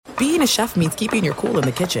being a chef means keeping your cool in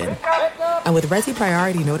the kitchen. And with Resi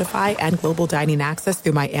Priority Notify and Global Dining Access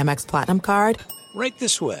through my Amex Platinum card, right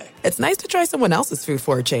this way. It's nice to try someone else's food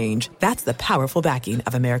for a change. That's the powerful backing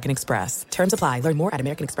of American Express. Terms apply. Learn more at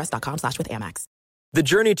americanexpress.com/withAmex. The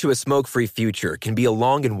journey to a smoke-free future can be a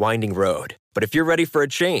long and winding road. But if you're ready for a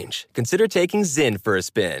change, consider taking Zyn for a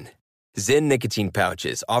spin. Zyn nicotine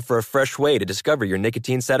pouches offer a fresh way to discover your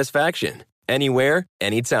nicotine satisfaction. Anywhere,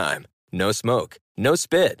 anytime. No smoke, no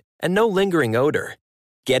spit, and no lingering odor.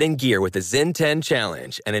 Get in gear with the Zyn 10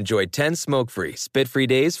 Challenge and enjoy 10 smoke-free, spit-free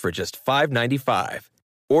days for just $5.95.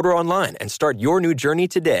 Order online and start your new journey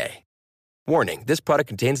today. Warning, this product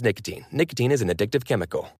contains nicotine. Nicotine is an addictive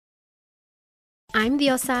chemical. I'm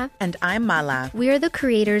Diosa. And I'm Mala. We are the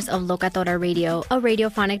creators of Locatora Radio, a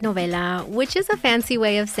radiophonic novela, which is a fancy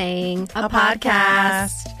way of saying a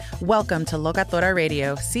podcast. Welcome to Locatora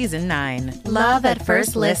Radio, Season 9. Love at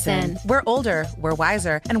First Listen. We're older, we're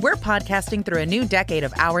wiser, and we're podcasting through a new decade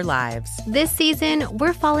of our lives. This season,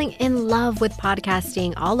 we're falling in love with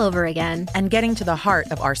podcasting all over again. And getting to the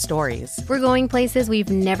heart of our stories. We're going places we've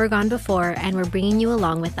never gone before, and we're bringing you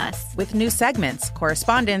along with us. With new segments,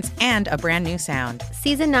 correspondence, and a brand new sound.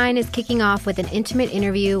 Season 9 is kicking off with an intimate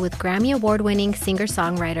interview with Grammy Award-winning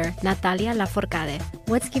singer-songwriter Natalia Lafourcade.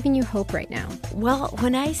 What's giving you hope right now? Well,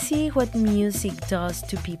 when I see what music does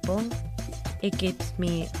to people, it gives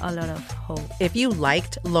me a lot of hope. If you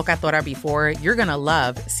liked Locatora before, you're going to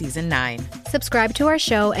love Season 9. Subscribe to our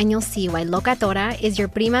show and you'll see why Locatora is your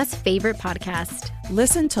prima's favorite podcast.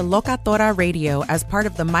 Listen to Locatora Radio as part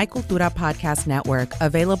of the My Cultura Podcast Network,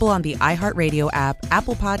 available on the iHeartRadio app,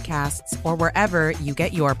 Apple Podcasts, or wherever you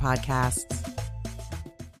get your podcasts.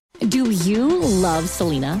 Do you love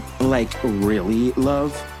Selena? Like, really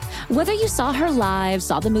love? Whether you saw her live,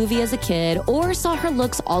 saw the movie as a kid, or saw her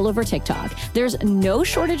looks all over TikTok, there's no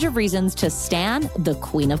shortage of reasons to stan the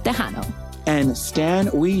Queen of Tejano. And Stan,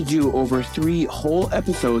 we do over 3 whole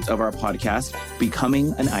episodes of our podcast,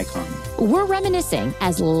 Becoming an Icon. We're reminiscing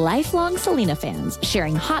as lifelong Selena fans,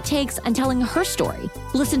 sharing hot takes and telling her story.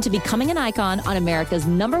 Listen to Becoming an Icon on America's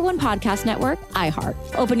 #1 podcast network, iHeart.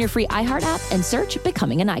 Open your free iHeart app and search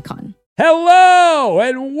Becoming an Icon. Hello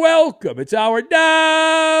and welcome. It's our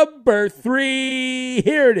number 3.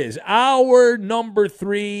 Here it is, our number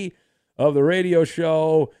 3 of the radio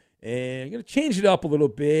show. And I'm going to change it up a little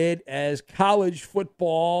bit as college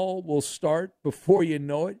football will start before you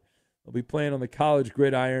know it. They'll be playing on the college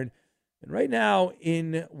gridiron. And right now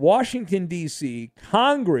in Washington, D.C.,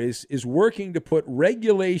 Congress is working to put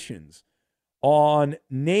regulations on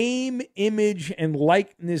name, image, and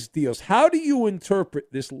likeness deals. How do you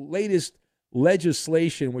interpret this latest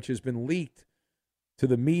legislation which has been leaked to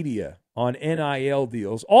the media on NIL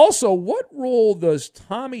deals? Also, what role does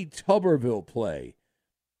Tommy Tuberville play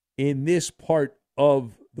in this part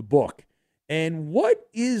of the book? And what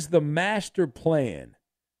is the master plan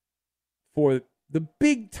for the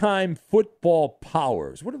big-time football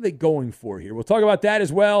powers? What are they going for here? We'll talk about that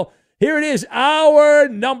as well. Here it is, our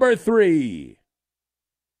number 3.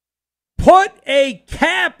 Put a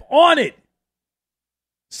cap on it,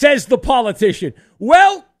 says the politician.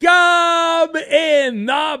 Welcome in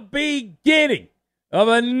the beginning of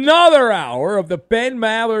another hour of the Ben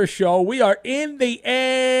Maller Show. We are in the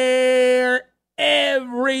air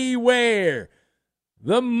everywhere.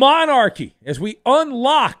 The monarchy, as we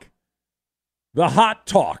unlock the hot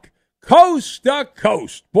talk, coast to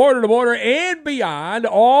coast, border to border, and beyond,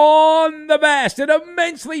 on the vast and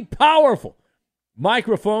immensely powerful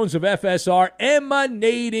microphones of FSR,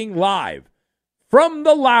 emanating live from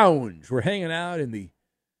the lounge. We're hanging out in the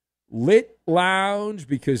lit lounge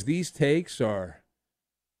because these takes are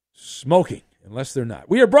smoking, unless they're not.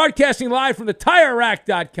 We are broadcasting live from the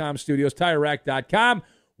TireRack.com studios. TireRack.com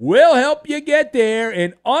will help you get there.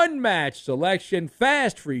 An unmatched selection,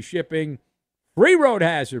 fast free shipping, free road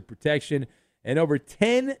hazard protection, and over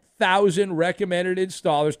 10,000 recommended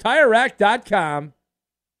installers. TireRack.com,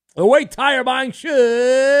 the way tire buying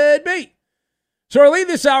should be. So I leave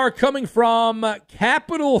this hour coming from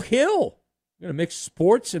Capitol Hill. I'm going to mix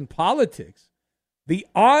sports and politics. The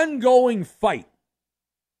ongoing fight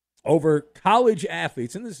over college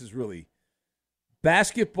athletes, and this is really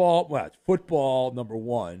basketball, well, it's football, number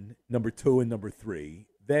 1, number 2, and number 3.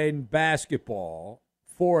 Then basketball,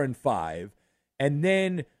 4 and 5. And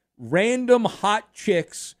then random hot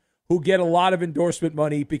chicks who get a lot of endorsement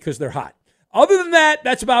money because they're hot. Other than that,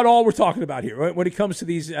 that's about all we're talking about here, right? When it comes to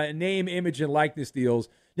these name, image, and likeness deals.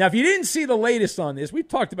 Now, if you didn't see the latest on this, we've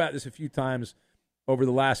talked about this a few times over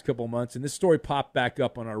the last couple of months, and this story popped back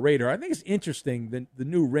up on our radar. I think it's interesting, the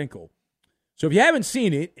new wrinkle. So if you haven't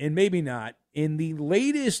seen it, and maybe not, in the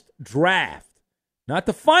latest draft, not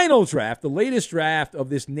the final draft, the latest draft of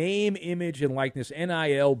this name, image, and likeness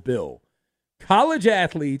NIL bill, college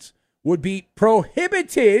athletes would be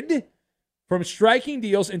prohibited from striking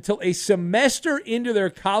deals until a semester into their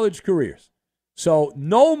college careers. So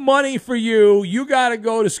no money for you. You got to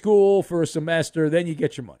go to school for a semester, then you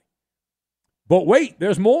get your money. But wait,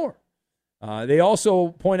 there's more. They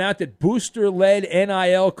also point out that booster-led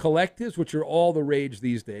NIL collectives, which are all the rage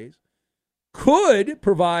these days, could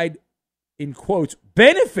provide, in quotes,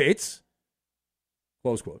 benefits,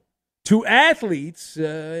 close quote, to athletes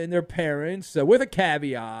and their parents, with a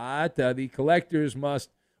caveat. The collectors must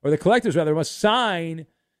sign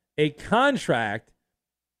a contract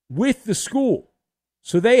with the school.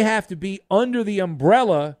 So they have to be under the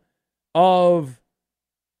umbrella of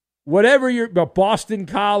whatever your Boston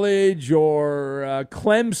College or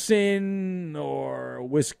Clemson or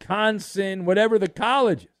Wisconsin, whatever the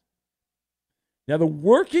college is. Now, the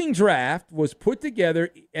working draft was put together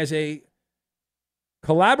as a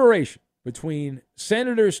collaboration between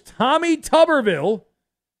Senators Tommy Tuberville,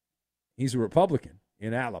 he's a Republican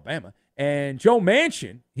in Alabama, and Joe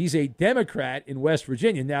Manchin, he's a Democrat in West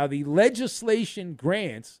Virginia. Now, the legislation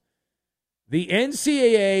grants the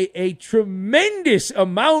NCAA a tremendous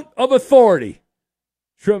amount of authority.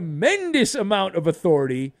 Tremendous amount of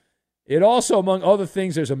authority. It also, among other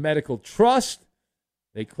things, there's a medical trust.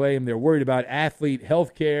 They claim they're worried about athlete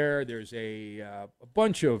health care. There's a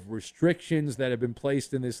bunch of restrictions that have been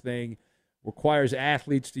placed in this thing. Requires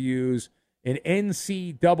athletes to use an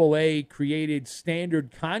NCAA-created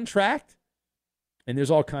standard contract. And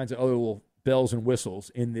there's all kinds of other little bells and whistles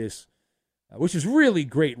in this, which is really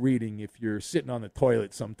great reading if you're sitting on the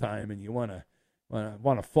toilet sometime and you want to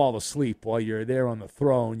fall asleep while you're there on the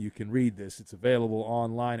throne. You can read this. It's available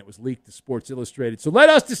online. It was leaked to Sports Illustrated. So let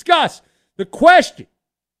us discuss the question.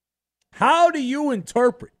 How do you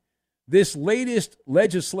interpret this latest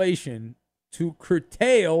legislation to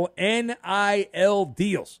curtail NIL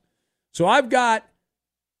deals? So I've got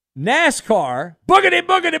NASCAR,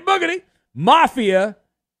 boogity, Mafia,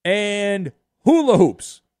 and hula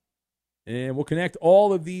hoops. And we'll connect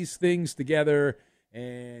all of these things together,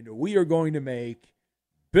 and we are going to make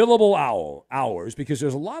billable hours because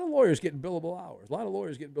there's a lot of lawyers getting billable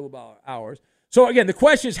hours. So, again, the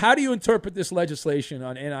question is, how do you interpret this legislation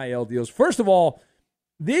on NIL deals? First of all,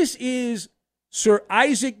 this is Sir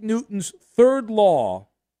Isaac Newton's third law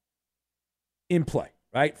in play,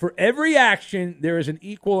 right? For every action, there is an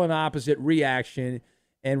equal and opposite reaction.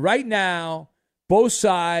 And right now, both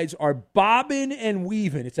sides are bobbing and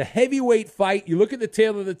weaving. It's a heavyweight fight. You look at the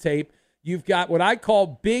tail of the tape, you've got what I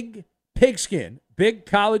call big pigskin, big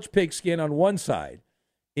college pigskin on one side.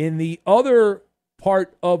 In the other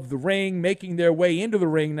part of the ring, making their way into the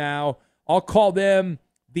ring now, I'll call them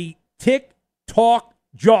the TikTok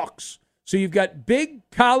jocks. So you've got big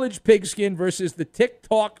college pigskin versus the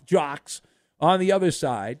TikTok jocks on the other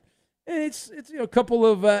side. And it's a couple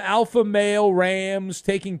of alpha male rams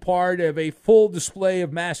taking part of a full display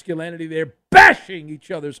of masculinity. They're bashing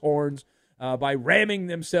each other's horns by ramming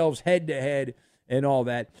themselves head to head and all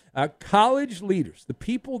that. College leaders, the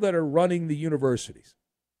people that are running the universities,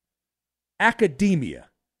 academia,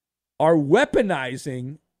 are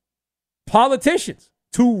weaponizing politicians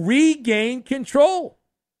to regain control.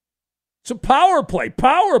 It's a power play.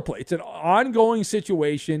 It's an ongoing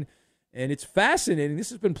situation, and it's fascinating. This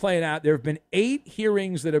has been playing out. There have been 8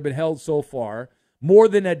 hearings that have been held so far. More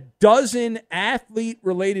than a dozen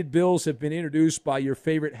athlete-related bills have been introduced by your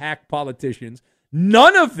favorite hack politicians.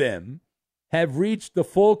 None of them have reached the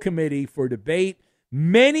full committee for debate.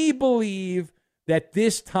 Many believe that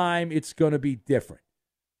this time it's going to be different,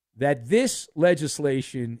 that this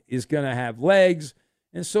legislation is going to have legs.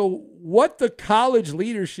 And so what the college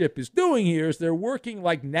leadership is doing here is they're working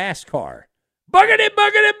like NASCAR.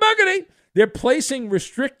 Buggity. They're placing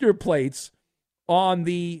restrictor plates on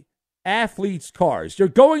the athletes' cars. You're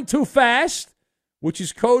going too fast, which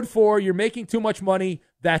is code for you're making too much money.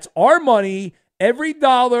 That's our money. Every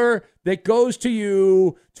dollar that goes to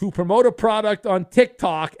you to promote a product on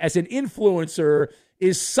TikTok as an influencer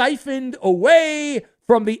is siphoned away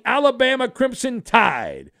from the Alabama Crimson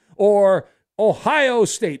Tide or Ohio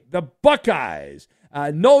State, the Buckeyes,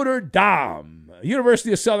 Notre Dame,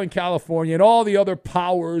 University of Southern California, and all the other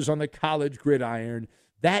powers on the college gridiron.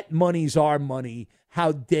 That money's our money.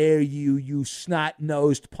 How dare you, you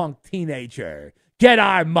snot-nosed punk teenager. Get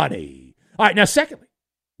our money. All right, now secondly,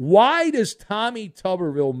 why does Tommy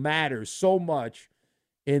Tuberville matter so much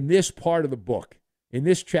in this part of the book, in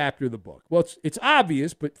this chapter of the book? Well, it's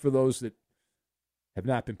obvious, but for those that have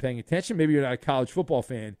not been paying attention, maybe you're not a college football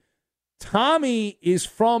fan, Tommy is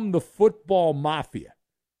from the football mafia.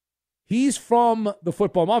 He's from the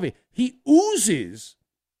football mafia. He oozes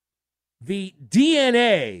the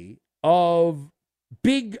DNA of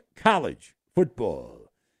big college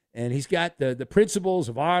football. And he's got the principles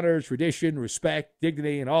of honor, tradition, respect,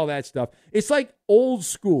 dignity, and all that stuff. It's like old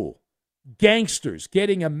school gangsters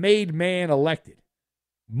getting a made man elected.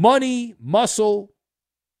 Money, muscle,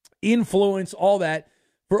 influence, all that.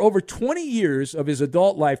 For over 20 years of his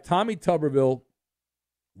adult life, Tommy Tuberville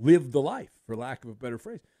lived the life, for lack of a better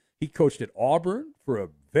phrase. He coached at Auburn for a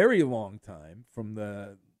very long time, from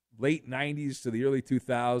the late 90s to the early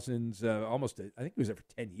 2000s, I think he was there for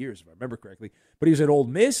 10 years, if I remember correctly. But he was at Ole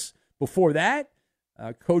Miss before that,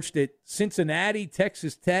 coached at Cincinnati,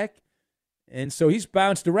 Texas Tech. And so he's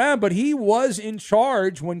bounced around, but he was in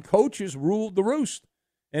charge when coaches ruled the roost.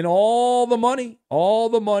 And all the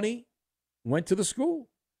money went to the school.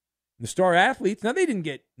 The star athletes, now they didn't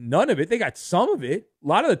get none of it. They got some of it. A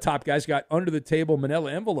lot of the top guys got under-the-table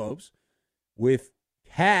manila envelopes with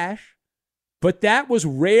cash. But that was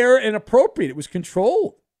rare and appropriate. It was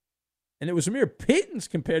controlled. And it was a mere pittance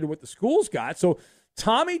compared to what the schools got. So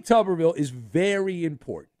Tommy Tuberville is very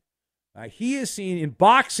important. He is seen in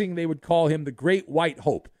boxing, they would call him the Great White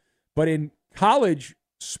Hope. But in college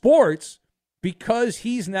sports, because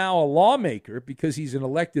he's now a lawmaker, because he's an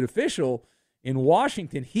elected official in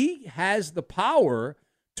Washington, he has the power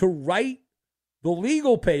to write the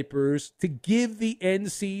legal papers to give the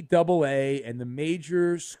NCAA and the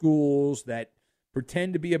major schools that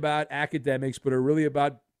pretend to be about academics but are really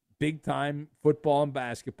about big-time football and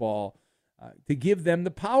basketball, to give them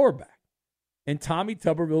the power back. And Tommy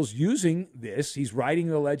Tuberville's using this. He's writing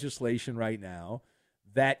the legislation right now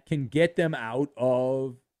that can get them out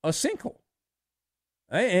of a sinkhole.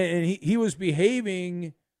 And he was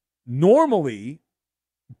behaving normally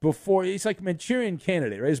before. He's like a Manchurian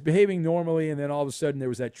candidate, right? He's behaving normally, and then all of a sudden there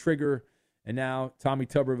was that trigger, and now Tommy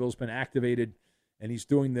Tuberville's been activated, and he's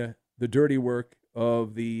doing the dirty work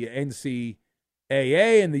of the NCAA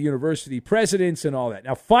and the university presidents and all that.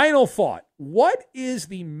 Now, final thought. What is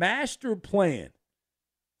the master plan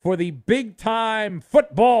for the big-time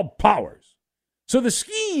football powers? So the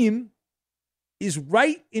scheme is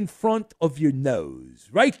right in front of your nose.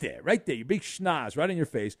 Right there, your big schnoz, right in your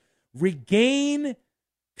face. Regain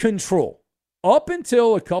control. Up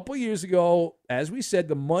until a couple years ago, as we said,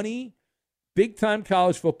 the money, big-time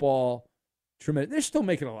college football, tremendous. They're still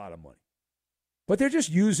making a lot of money. But they're just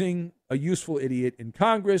using a useful idiot in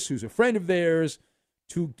Congress who's a friend of theirs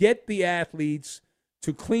to get the athletes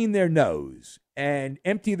to clean their nose and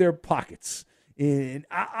empty their pockets. And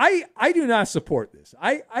I do not support this.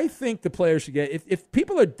 I think the players should get, if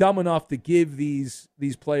people are dumb enough to give these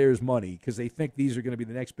players money because they think these are going to be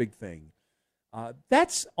the next big thing,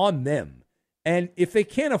 that's on them. And if they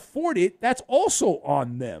can't afford it, that's also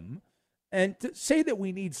on them. And to say that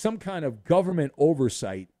we need some kind of government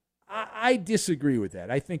oversight, I disagree with that.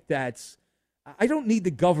 I think I don't need the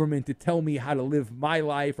government to tell me how to live my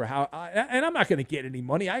life or how, and I'm not going to get any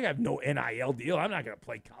money. I have no NIL deal. I'm not going to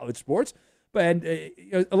play college sports. But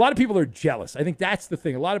a lot of people are jealous. I think that's the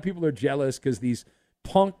thing. A lot of people are jealous because these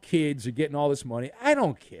punk kids are getting all this money. I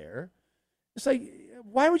don't care. It's like,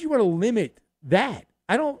 why would you want to limit that?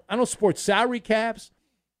 I don't support salary caps.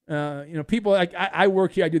 People like I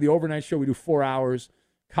work here. I do the overnight show. We do 4 hours.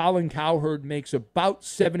 Colin Cowherd makes about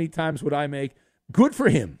 70 times what I make. Good for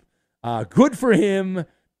him. Good for him.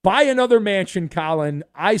 Buy another mansion, Colin.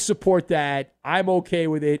 I support that. I'm okay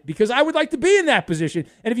with it because I would like to be in that position.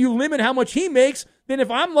 And if you limit how much he makes, then if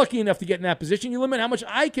I'm lucky enough to get in that position, you limit how much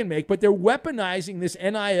I can make. But they're weaponizing this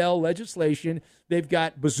NIL legislation. They've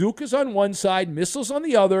got bazookas on one side, missiles on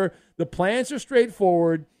the other. The plans are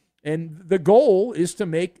straightforward. And the goal is to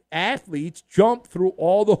make athletes jump through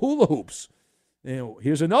all the hula hoops.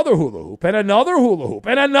 Here's another hula hoop and another hula hoop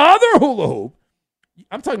and another hula hoop.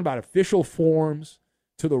 I'm talking about official forms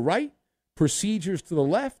to the right, procedures to the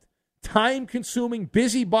left, time-consuming,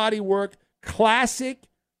 busybody work, classic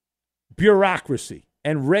bureaucracy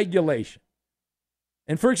and regulation.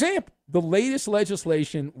 And, for example, the latest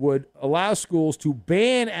legislation would allow schools to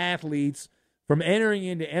ban athletes from entering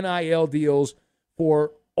into NIL deals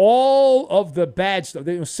for all of the bad stuff.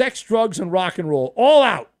 Sex, drugs, and rock and roll, all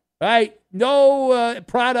out. Right? No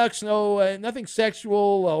products, nothing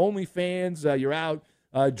sexual, OnlyFans, you're out.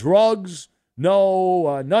 Drugs,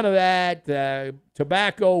 no, none of that.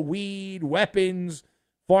 Tobacco, weed, weapons,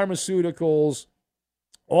 pharmaceuticals,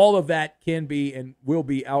 all of that can be and will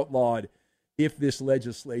be outlawed if this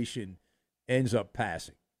legislation ends up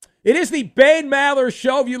passing. It is the Ben Maller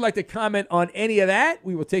Show. If you'd like to comment on any of that,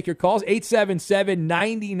 we will take your calls.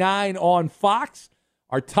 877-99 on Fox.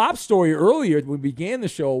 Our top story earlier when we began the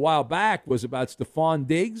show a while back was about Stephon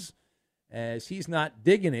Diggs as he's not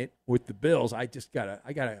digging it with the Bills. I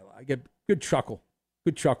get good chuckle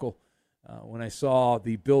when I saw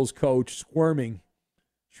the Bills coach squirming,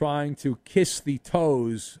 trying to kiss the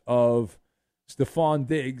toes of Stephon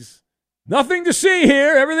Diggs. Nothing to see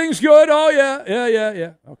here. Everything's good. Oh,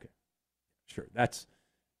 yeah. Okay. Sure. That's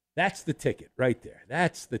the ticket right there.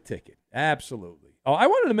 That's the ticket. Absolutely. Oh, I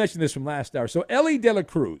wanted to mention this from last hour. So, Elly De La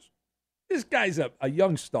Cruz, this guy's a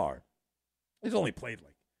young star. He's only played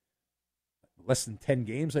like less than 10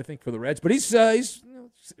 games, I think, for the Reds. But he's an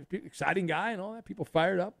exciting guy and all that. People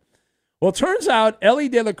fired up. Well, it turns out Elly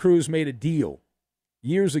De La Cruz made a deal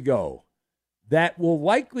years ago that will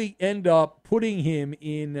likely end up putting him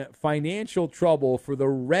in financial trouble for the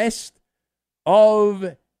rest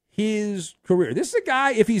of his career. This is a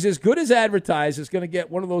guy, if he's as good as advertised, is going to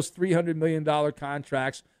get one of those $300 million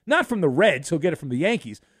contracts, not from the Reds, he'll get it from the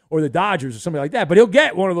Yankees or the Dodgers or something like that, but he'll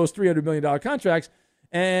get one of those $300 million contracts.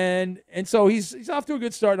 And so he's off to a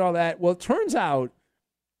good start and all that. Well, it turns out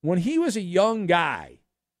when he was a young guy,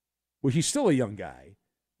 well, he's still a young guy,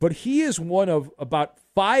 but he is one of about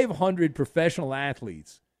 500 professional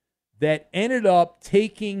athletes that ended up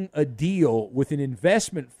taking a deal with an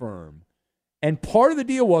investment firm. And part of the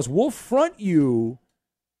deal was, we'll front you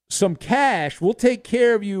some cash. We'll take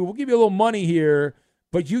care of you. We'll give you a little money here,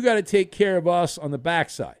 but you got to take care of us on the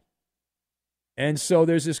backside. And so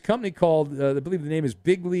there's this company called, I believe the name is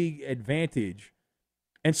Big League Advantage.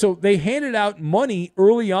 And so they handed out money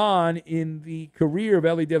early on in the career of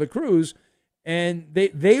Elly De La Cruz, and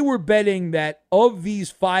they were betting that of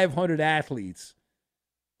these 500 athletes,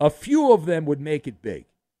 a few of them would make it big.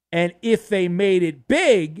 And if they made it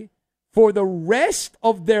big, for the rest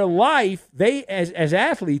of their life, they as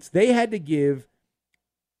athletes, they had to give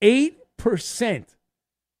 8%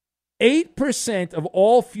 of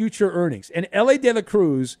all future earnings. And Elly De La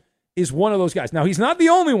Cruz is one of those guys. Now, he's not the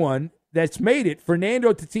only one that's made it.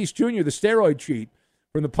 Fernando Tatis Jr., the steroid cheat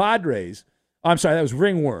from the Padres. I'm sorry, that was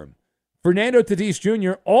Ringworm. Fernando Tatis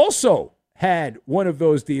Jr. also had one of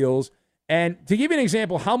those deals. And to give you an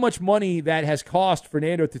example how much money that has cost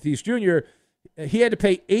Fernando Tatis Jr., he had to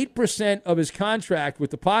pay 8% of his contract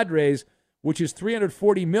with the Padres, which is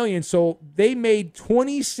 $340 million. So they made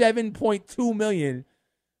 $27.2 million,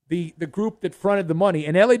 the group that fronted the money.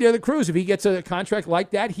 And Elly De La Cruz, if he gets a contract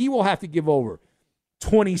like that, he will have to give over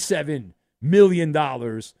 $27 million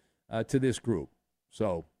to this group.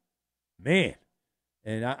 So, man.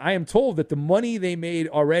 And I am told that the money they made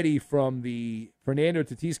already from the Fernando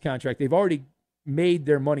Tatis contract, they've already made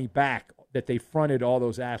their money back that they fronted all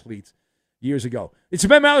those athletes years ago. It's the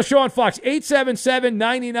Ben Maller Show on Fox.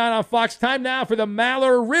 877-99 on Fox. Time now for the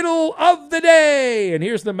Maller Riddle of the Day. And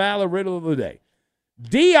here's the Maller Riddle of the Day.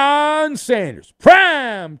 Deion Sanders,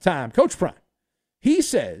 prime time, Coach Prime. He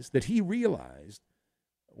says that he realized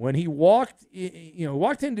when he walked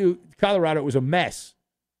into Colorado, it was a mess.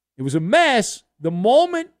 It was a mess. The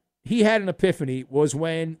moment he had an epiphany was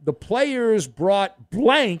when the players brought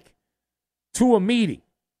blank to a meeting.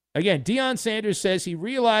 Again, Deion Sanders says he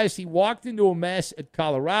realized he walked into a mess at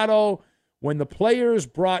Colorado when the players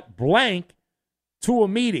brought blank to a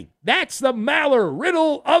meeting. That's the Maller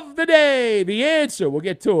Riddle of the Day. The answer, we'll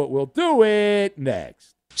get to it. We'll do it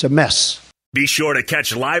next. It's a mess. Be sure to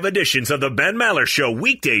catch live editions of the Ben Maller Show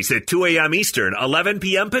weekdays at 2 a.m. Eastern, 11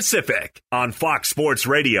 p.m. Pacific on Fox Sports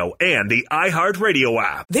Radio and the iHeartRadio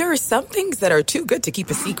app. There are some things that are too good to keep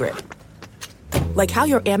a secret. Like how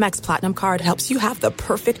your Amex Platinum card helps you have the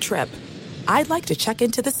perfect trip. I'd like to check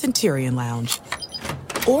into the Centurion Lounge.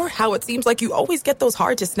 Or how it seems like you always get those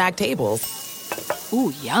hard-to-snag tables.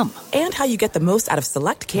 Ooh, yum. And how you get the most out of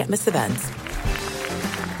select can't-miss events.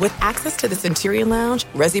 With access to the Centurion Lounge,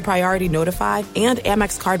 Resi Priority Notified, and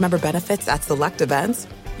Amex card member benefits at select events,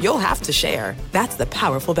 you'll have to share. That's the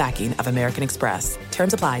powerful backing of American Express.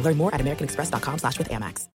 Terms apply. Learn more at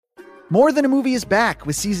americanexpress.com/withAmex. More Than a Movie is back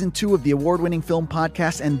with Season 2 of the award-winning film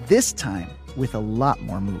podcast, and this time with a lot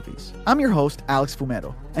more movies. I'm your host, Alex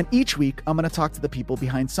Fumero, and each week I'm going to talk to the people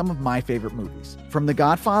behind some of my favorite movies. From The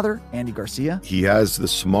Godfather, Andy Garcia. He has the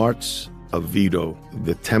smarts of Vito,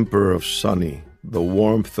 the temper of Sonny, the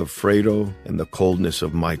warmth of Fredo, and the coldness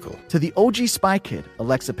of Michael. To the OG Spy Kid,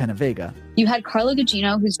 Alexa Penavega. You had Carla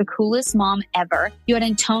Gugino, who's the coolest mom ever. You had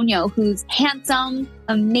Antonio, who's handsome,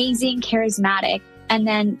 amazing, charismatic. And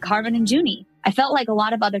then Carmen and Junie. I felt like a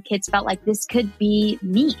lot of other kids felt like this could be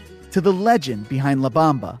me. To the legend behind La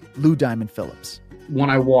Bamba, Lou Diamond Phillips. When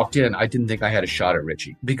I walked in, I didn't think I had a shot at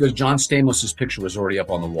Richie because John Stamos' picture was already up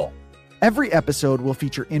on the wall. Every episode will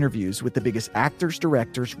feature interviews with the biggest actors,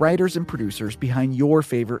 directors, writers, and producers behind your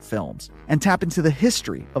favorite films and tap into the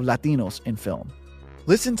history of Latinos in film.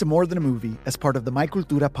 Listen to More Than a Movie as part of the My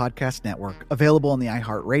Cultura Podcast Network, available on the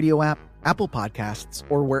iHeartRadio app, Apple Podcasts,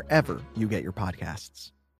 or wherever you get your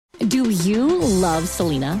podcasts. Do you love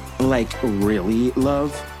Selena? Like, really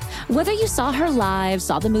love? Whether you saw her live,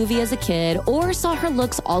 saw the movie as a kid, or saw her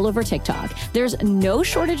looks all over TikTok, there's no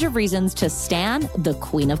shortage of reasons to stan the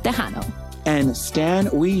Queen of Tejano. And Stan,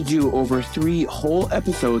 we do over 3 whole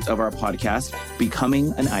episodes of our podcast,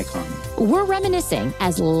 Becoming an Icon. We're reminiscing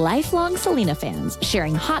as lifelong Selena fans,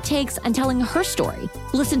 sharing hot takes and telling her story.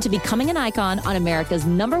 Listen to Becoming an Icon on America's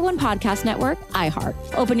 #1 podcast network, iHeart.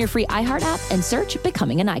 Open your free iHeart app and search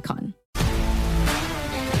Becoming an Icon.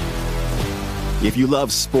 If you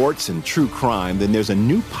love sports and true crime, then there's a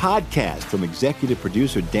new podcast from executive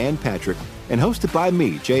producer Dan Patrick and hosted by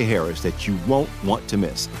me, Jay Harris, that you won't want to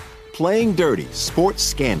miss. Playing Dirty: Sports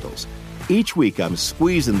Scandals. Each week, I'm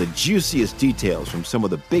squeezing the juiciest details from some of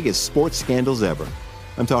the biggest sports scandals ever.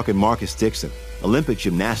 I'm talking Marcus Dixon, Olympic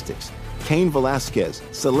gymnastics, Cain Velasquez,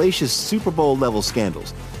 salacious Super Bowl-level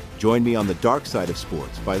scandals. Join me on the dark side of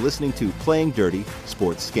sports by listening to Playing Dirty: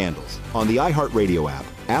 Sports Scandals on the iHeartRadio app,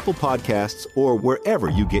 Apple Podcasts, or wherever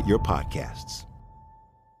you get your podcasts.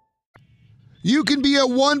 You can be a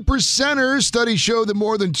 1%er. Studies show that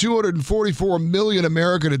more than 244 million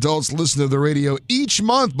American adults listen to the radio each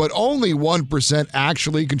month, but only 1%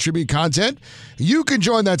 actually contribute content. You can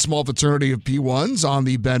join that small fraternity of P1s on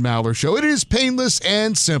the Ben Maller Show. It is painless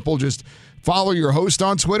and simple. Just follow your host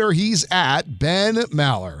on Twitter. He's at Ben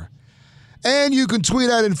Maller. And you can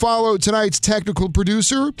tweet at and follow tonight's technical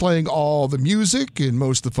producer, playing all the music and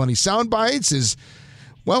most of the funny sound bites. His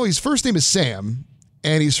first name is Sam,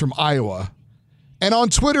 and he's from Iowa. And on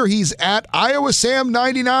Twitter, he's at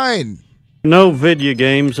IowaSam99. No video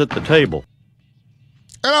games at the table.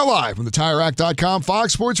 And now live from the TireRack.com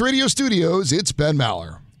Fox Sports Radio studios, it's Ben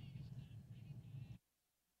Maller.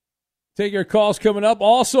 Take your calls coming up.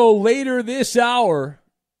 Also, later this hour,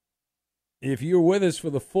 if you're with us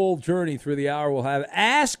for the full journey through the hour, we'll have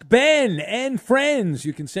Ask Ben and Friends.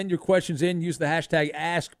 You can send your questions in. Use the hashtag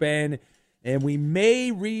AskBen. And we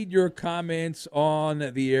may read your comments on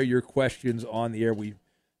the air, your questions on the air.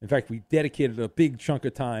 In fact, we dedicated a big chunk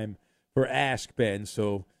of time for Ask Ben.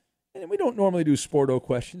 So, and we don't normally do Sporto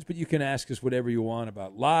questions, but you can ask us whatever you want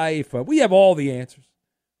about life. We have all the answers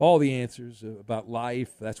about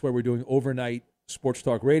life. That's why we're doing overnight sports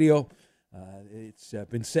talk radio. It's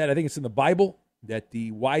been said, I think it's in the Bible, that the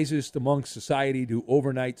wisest amongst society do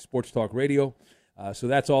overnight sports talk radio. So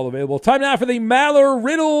that's all available. Time now for the Maller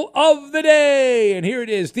Riddle of the Day. And here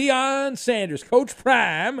it is. Deion Sanders, Coach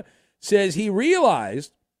Prime, says he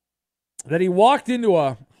realized that he walked into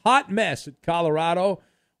a hot mess at Colorado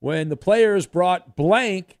when the players brought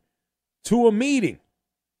blank to a meeting.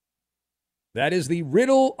 That is the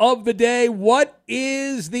riddle of the day. What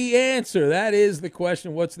is the answer? That is the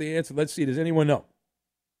question. What's the answer? Let's see. Does anyone know?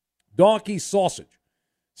 Donkey Sausage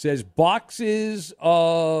says boxes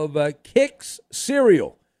of Kix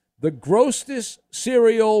cereal, the grossest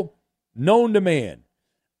cereal known to man.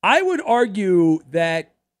 I would argue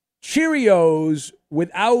that Cheerios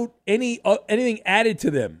without anything added to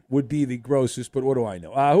them would be the grossest, but what do I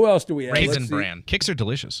know? Who else do we have? Raisin Bran. Kix are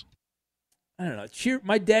delicious. I don't know.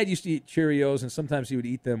 My dad used to eat Cheerios, and sometimes he would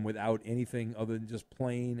eat them without anything other than just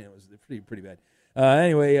plain. It was pretty bad.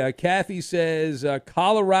 Anyway, Kathy says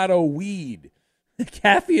Colorado weed.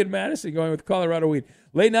 Kathy and Madison going with Colorado weed.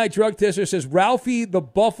 Late Night Drug Tester says Ralphie the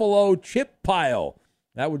Buffalo Chip Pile.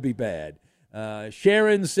 That would be bad.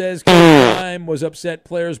 Sharon says time was upset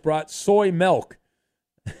players brought soy milk.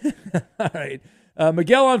 All right.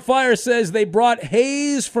 Miguel on Fire says they brought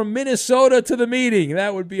Hayes from Minnesota to the meeting.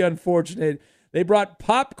 That would be unfortunate. They brought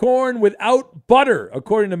popcorn without butter,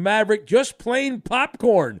 according to Maverick. Just plain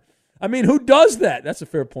popcorn. I mean, who does that? That's a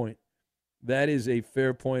fair point. That is a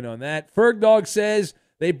fair point on that. Ferg Dog says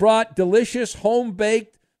they brought delicious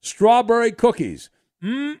home-baked strawberry cookies.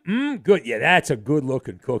 Good. Yeah, that's a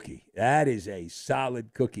good-looking cookie. That is a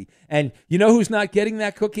solid cookie. And you know who's not getting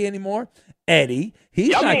that cookie anymore? Eddie. He's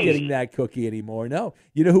not getting that cookie anymore. No.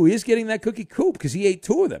 You know who is getting that cookie? Coop, because he ate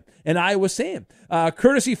 2 of them. And Iowa Sam.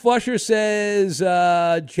 Courtesy Flusher says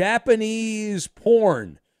Japanese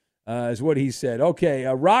porn is what he said. Okay.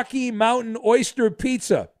 Rocky Mountain Oyster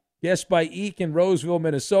Pizza. Yes, by Eek in Roseville,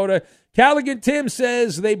 Minnesota. Callaghan Tim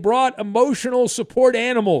says they brought emotional support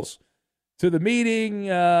animals to the meeting.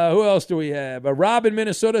 Who else do we have? Rob in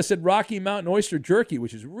Minnesota said Rocky Mountain Oyster Jerky,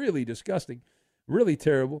 which is really disgusting, really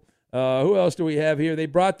terrible. Who else do we have here? They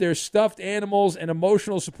brought their stuffed animals and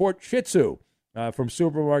emotional support Shih Tzu from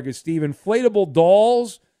Supermarket Steve. Inflatable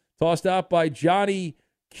dolls tossed out by Johnny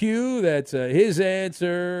Q, that's his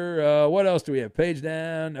answer. What else do we have? Page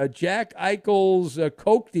down. Jack Eichel's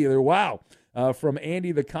Coke dealer. Wow. From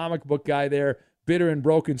Andy, the comic book guy there. Bitter and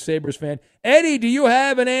broken Sabres fan. Eddie, do you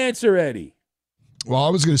have an answer, Eddie? Well, I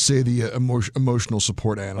was going to say the emotional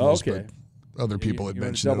support animals, Okay. but other people had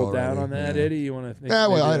mentioned it double already. down on that, Eddie? You want to? Yeah,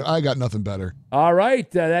 well, I got nothing better. All right,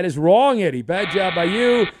 that is wrong, Eddie. Bad job by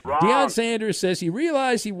you. Deion Sanders says he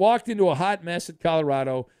realized he walked into a hot mess at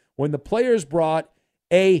Colorado when the players brought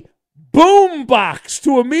a boom box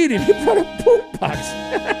to a meeting. He brought a boom box.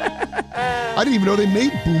 I didn't even know they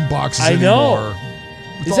made boom boxes I know. anymore.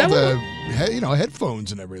 With Is all that the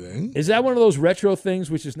headphones and everything. Is that one of those retro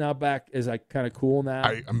things which is now back as like kind of cool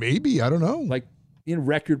now? Maybe, I don't know. Like,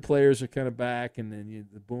 record players are kind of back, and then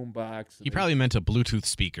the boom box. He probably meant a Bluetooth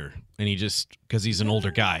speaker, and he just, because he's an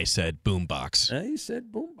older guy, said boom box. He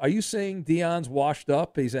said boom. Are you saying Deion's washed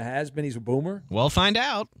up? He's a has-been. He's a boomer? Well, find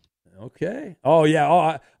out. Okay. Oh, yeah.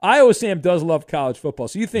 Oh, Iowa Sam does love college football.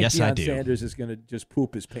 So you think Yes, I Deion do. Sanders is going to just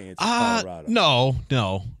poop his pants in Colorado?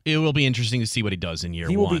 No. It will be interesting to see what he does in year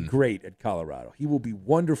He will one. be great at Colorado. He will be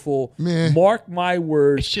wonderful. Mark my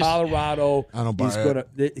words, Colorado. I don't buy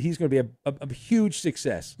he's going to be a huge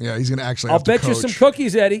success. Yeah, he's going to actually I'll have to bet you coach. some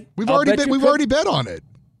cookies, Eddie. We've already bet on it.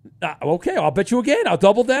 Okay, I'll bet you again. I'll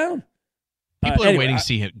double down. People are anyway, waiting to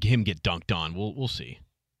see him get dunked on. We'll see.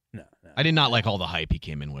 No. I did not like all the hype he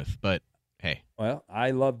came in with, but hey. Well,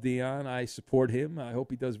 I love Deion. I support him. I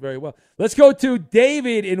hope he does very well. Let's go to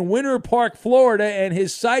David in Winter Park, Florida, and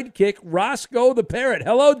his sidekick, Roscoe the Parrot.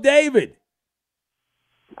 Hello, David.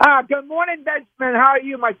 Good morning, Benjamin. How are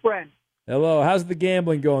you, my friend? Hello. How's the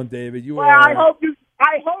gambling going, David? I hope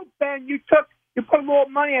Ben, you put a little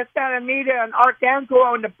money in Santa Anita and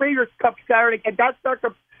Arcangelo in the Breeders' Cup Saturday, and that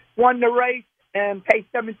sucker won the race and paid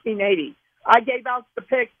 $17.80. I gave out the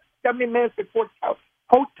pick 70 minutes before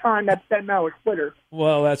post time at Ben Maller's Twitter.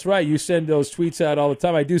 Well, that's right. You send those tweets out all the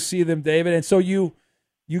time. I do see them, David. And so you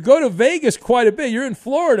go to Vegas quite a bit. You're in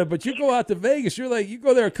Florida, but you go out to Vegas. You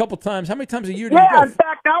go there a couple times. How many times a year do you go? In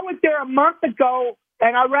fact, I was there a month ago,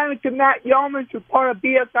 and I ran into Matt Yeomans, who's part of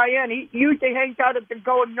BSIN. He usually hangs out at the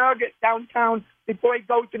Golden Nugget downtown before he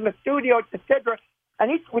goes in the studio at the Sidra,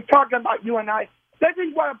 and we're talking about you and I. This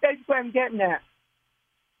is what basically I'm getting at.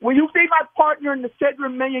 Will you be my partner in the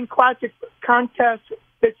Sidra Million Classic contest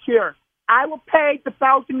this year? I will pay the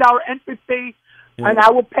 $1,000 entry fee, and I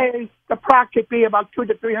will pay the proxy fee about $200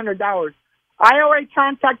 to $300. I already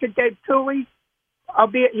contacted Dave Cooley.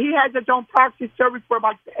 He has his own proxy service for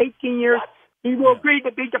about 18 years. He will agree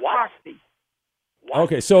to be the proxy.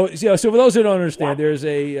 Okay, so for those who don't understand, there's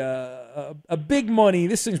a big money.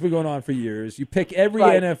 This thing's been going on for years. You pick every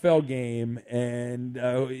NFL game, and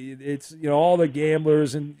it's all the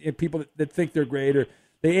gamblers and people that think they're great, or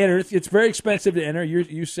they enter. It's very expensive to enter.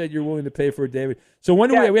 You said you're willing to pay for it, David. So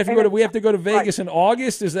when do we have to go to Vegas in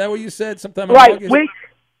August? Is that what you said? Sometime in August?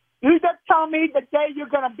 You just tell me the day you're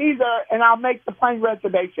going to be there, and I'll make the plane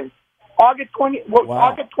reservation. August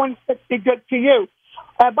 26th be good to you.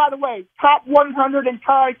 By the way, top 100 in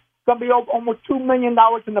ties going to be almost $2 million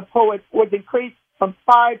in the pool. It was increased from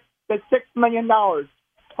 $5 to $6 million. All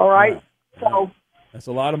right, so that's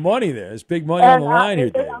a lot of money there. There's big money on the line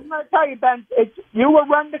here, David. I'm going to tell you, Ben. You will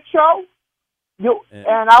run the show,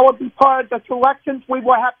 and I will be part of the selections. We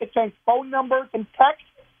will have to change phone numbers and text.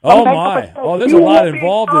 Oh my! Oh, there's a lot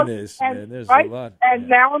involved in this. Man. There's a lot. And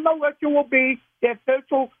now Melissa will be the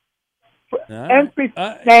official entry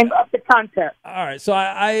name of the contest. All right, so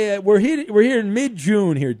we're here in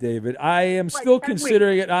mid-June here, David. I am still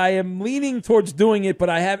considering it. I am leaning towards doing it, but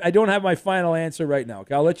I don't have my final answer right now.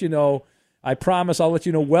 Okay, I'll let you know. I promise I'll let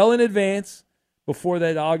you know well in advance before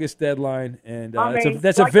that August deadline. And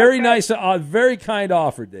that's a very nice, very kind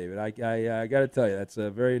offer, David. I got to tell you, that's a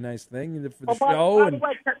very nice thing for the show.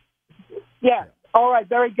 Yeah. All right.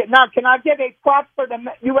 Very good. Now, can I get a prop for the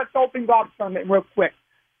U.S. Open golf tournament real quick?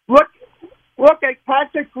 Look at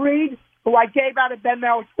Patrick Reed, who I gave out at Ben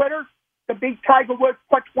Maller's Twitter, to beat Tiger Woods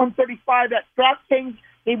plus 135 at DraftKings.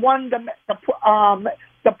 He won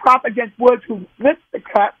the prop against Woods, who missed the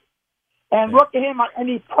cut. And look at him, and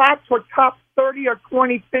he props for top 30 or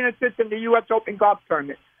 20 finishes in the U.S. Open golf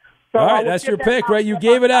tournament. So all right, that's your pick, right? You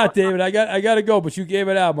gave it out, David. I got to go, but you gave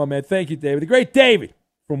it out, my man. Thank you, David. The great David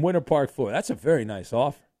from Winter Park, Florida. That's a very nice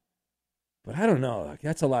offer. But I don't know. Like,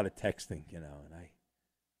 that's a lot of texting, and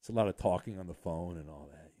it's a lot of talking on the phone and all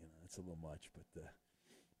that. It's a little much,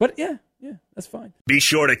 but yeah, that's fine. Be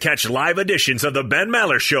sure to catch live editions of the Ben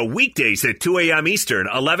Maller Show weekdays at 2 a.m. Eastern,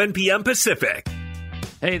 11 p.m. Pacific.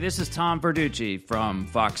 Hey, this is Tom Verducci from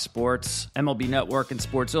Fox Sports, MLB Network, and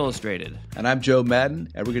Sports Illustrated. And I'm Joe Madden,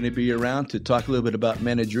 and we're going to be around to talk a little bit about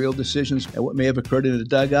managerial decisions and what may have occurred in the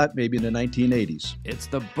dugout maybe in the 1980s. It's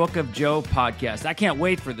the Book of Joe podcast. I can't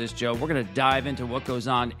wait for this, Joe. We're going to dive into what goes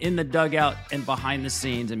on in the dugout and behind the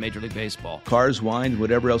scenes in Major League Baseball. Cars, wine,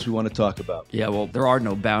 whatever else we want to talk about. Yeah, well, there are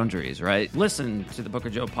no boundaries, right? Listen to the Book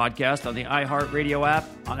of Joe podcast on the iHeartRadio app,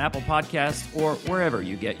 on Apple Podcasts, or wherever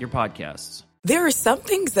you get your podcasts. There are some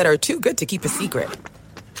things that are too good to keep a secret.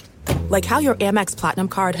 Like how your Amex Platinum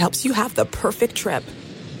card helps you have the perfect trip.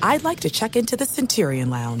 I'd like to check into the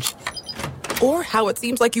Centurion Lounge. Or how it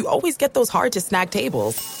seems like you always get those hard-to-snag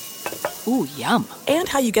tables. Ooh, yum. And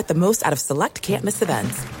how you get the most out of select can't-miss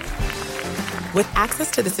events. With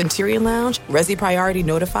access to the Centurion Lounge, Resi Priority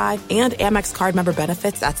Notify, and Amex card member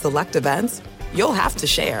benefits at select events, you'll have to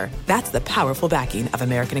share. That's the powerful backing of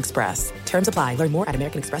American Express. Terms apply. Learn more at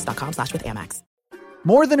americanexpress.com/withAmex.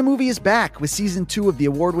 More Than a Movie is back with season 2 of the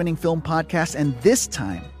award-winning film podcast, and this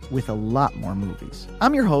time with a lot more movies.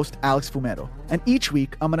 I'm your host, Alex Fumero, and each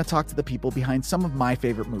week I'm going to talk to the people behind some of my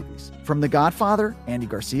favorite movies. From The Godfather, Andy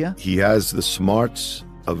Garcia. He has the smarts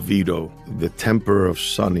of Vito, the temper of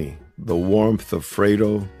Sonny, the warmth of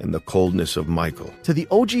Fredo, and the coldness of Michael. To the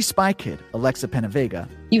OG Spy Kid, Alexa Penavega.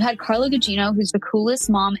 You had Carla Gugino, who's the coolest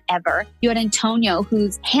mom ever. You had Antonio,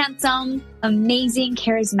 who's handsome, amazing,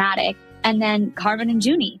 charismatic. And then Carmen and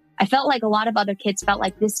Junie. I felt like a lot of other kids felt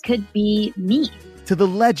like this could be me. To the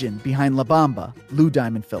legend behind La Bamba, Lou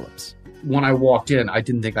Diamond Phillips. When I walked in, I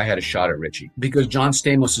didn't think I had a shot at Richie because John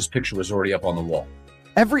Stamos' picture was already up on the wall.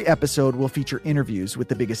 Every episode will feature interviews with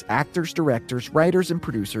the biggest actors, directors, writers, and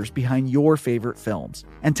producers behind your favorite films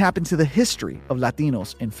and tap into the history of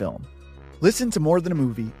Latinos in film. Listen to More Than a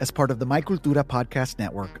Movie as part of the My Cultura Podcast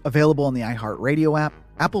Network, available on the iHeartRadio app,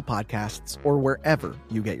 Apple Podcasts, or wherever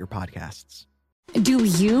you get your podcasts. Do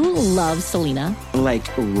you love Selena? Like,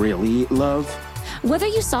 really love? Whether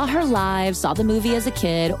you saw her live, saw the movie as a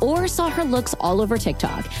kid, or saw her looks all over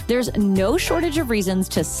TikTok, there's no shortage of reasons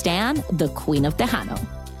to stan the Queen of Tejano.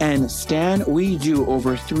 And Stan, we do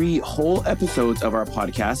over 3 whole episodes of our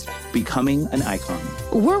podcast, Becoming an Icon.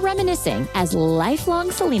 We're reminiscing as lifelong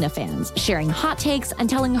Selena fans, sharing hot takes and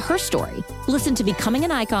telling her story. Listen to Becoming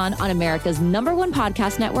an Icon on America's #1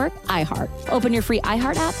 podcast network, iHeart. Open your free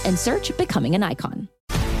iHeart app and search Becoming an Icon.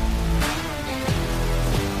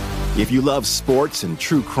 If you love sports and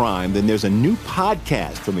true crime, then there's a new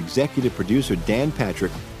podcast from executive producer Dan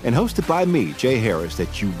Patrick and hosted by me, Jay Harris,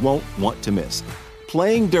 that you won't want to miss.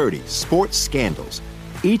 Playing Dirty: Sports Scandals.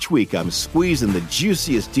 Each week, I'm squeezing the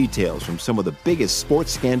juiciest details from some of the biggest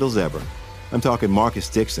sports scandals ever. I'm talking Marcus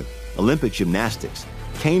Dixon, Olympic gymnastics,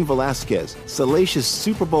 Cain Velasquez, salacious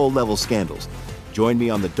Super Bowl-level scandals. Join me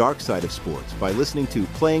on the dark side of sports by listening to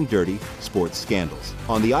Playing Dirty: Sports Scandals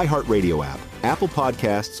on the iHeartRadio app, Apple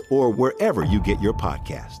Podcasts, or wherever you get your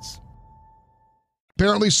podcasts.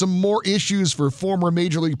 Apparently some more issues for former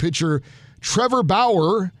Major League pitcher Trevor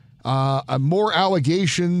Bauer. More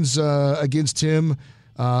allegations against him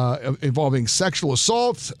involving sexual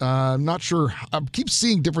assault. I'm not sure. I keep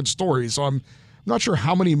seeing different stories, so I'm not sure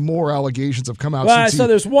how many more allegations have come out since so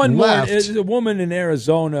there's one left. more. A woman in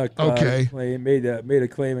Arizona made a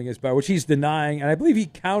claim against Bauer, which he's denying, and I believe he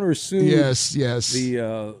countersued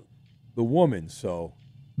the woman. So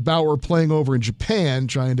Bauer playing over in Japan,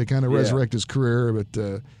 trying to kind of resurrect his career.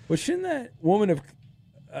 But well, shouldn't that woman have...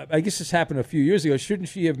 I guess this happened a few years ago. Shouldn't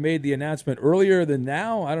she have made the announcement earlier than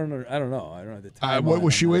now? I don't know. I don't know the time. What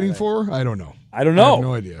was she waiting for? I don't know. I don't know. I have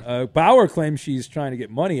no idea. Bauer claims she's trying to get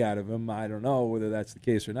money out of him. I don't know whether that's the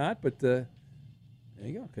case or not, but there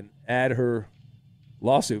you go. Can add her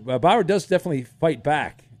lawsuit. Bauer does definitely fight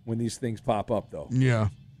back when these things pop up, though. Yeah.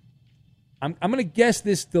 I'm going to guess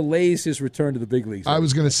this delays his return to the big leagues. I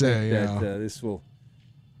was going to say, that this will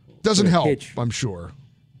doesn't help. Hitch. I'm sure.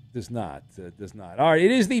 Does not. All right,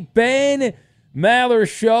 it is the Ben Maller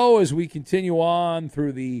Show as we continue on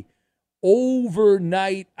through the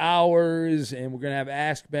overnight hours, and we're going to have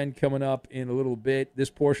Ask Ben coming up in a little bit. This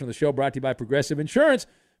portion of the show brought to you by Progressive Insurance.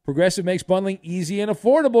 Progressive makes bundling easy and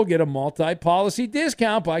affordable. Get a multi-policy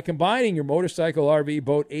discount by combining your motorcycle, RV,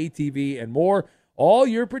 boat, ATV, and more. All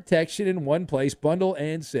your protection in one place. Bundle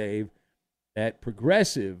and save at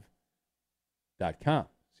Progressive.com.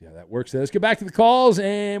 See how that works. Let's get back to the calls,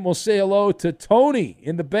 and we'll say hello to Tony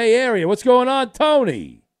in the Bay Area. What's going on,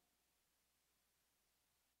 Tony?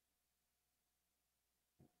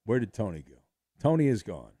 Where did Tony go? Tony is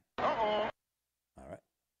gone. All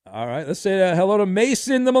right. Let's say hello to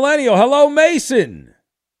Mason, the Millennial. Hello, Mason.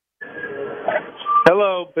 Hello,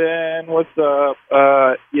 Hello, Ben. What's up?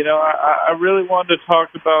 I really wanted to talk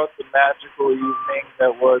about the magical evening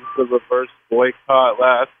that was the reverse boycott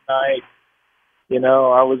last night.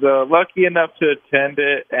 I was lucky enough to attend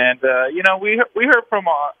it, and we heard from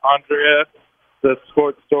Andrea, the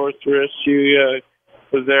sports sorceress. She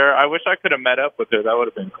was there. I wish I could have met up with her. That would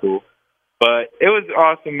have been cool. But it was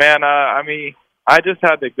awesome, man. I just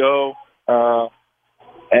had to go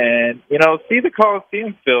and see the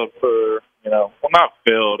Coliseum filled for not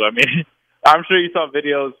filled. I'm sure you saw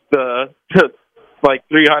videos. The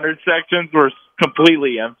 300 sections were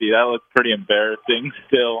completely empty. That looked pretty embarrassing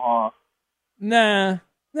still, huh? Nah.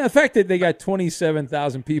 The fact that they got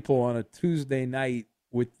 27,000 people on a Tuesday night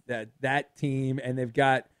with that team, and they're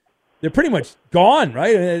pretty much gone,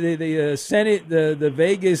 right? The Senate, the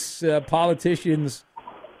Vegas politicians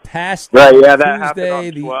passed right. Yeah, Tuesday. that happened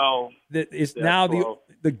on 12. Now 12.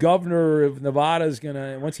 the governor of Nevada is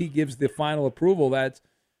gonna, once he gives the final approval, that's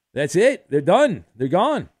it. They're done. They're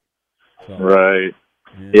gone. So, right.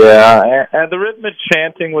 Yeah, and the rhythmic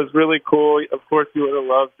chanting was really cool. Of course, you would have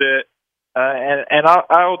loved it. And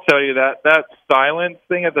I'll tell you that silence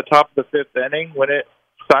thing at the top of the fifth inning, when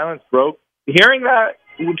silence broke, hearing that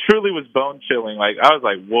truly was bone chilling. Like, I was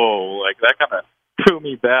like, whoa, like that kind of threw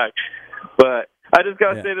me back. But I just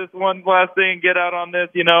got to say this one last thing, get out on this.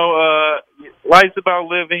 Life's about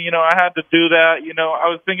living. I had to do that. I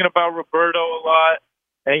was thinking about Roberto a lot.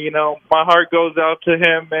 And, my heart goes out to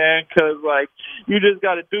him, man, because, you just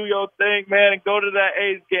got to do your thing, man, and go to that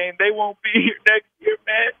A's game. They won't be here next year,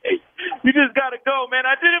 man. Hey, you just got to go, man.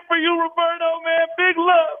 I did it for you, Roberto, man. Big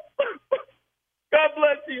love. God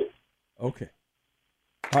bless you. Okay.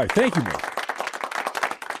 All right. Thank you, man.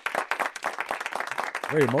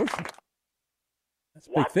 Very emotional. That's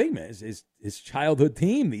a big thing, man. His childhood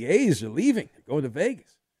team, the A's, are leaving. They're going to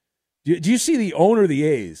Vegas. Do you see the owner of the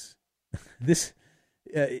A's?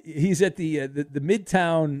 He's at the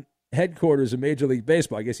Midtown headquarters of Major League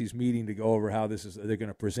Baseball. I guess he's meeting to go over how they're going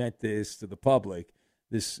to present this to the public.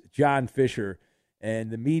 This John Fisher,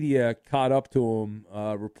 and the media caught up to him.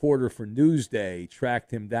 A reporter for Newsday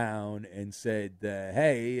tracked him down and said,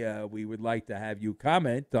 "Hey, we would like to have you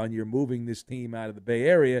comment on your moving this team out of the Bay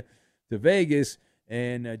Area to Vegas."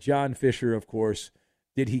 And John Fisher, of course.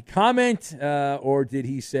 Did he comment or did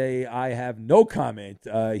he say, I have no comment?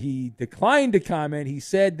 He declined to comment. He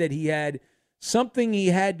said that he had something he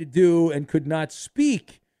had to do and could not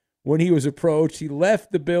speak when he was approached. He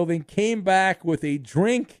left the building, came back with a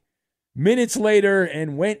drink minutes later,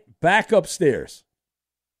 and went back upstairs.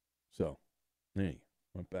 So, there you go.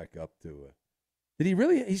 Went back up to did he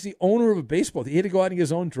really? He's the owner of a baseball team. He had to go out and get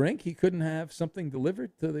his own drink. He couldn't have something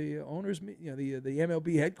delivered to the owners, the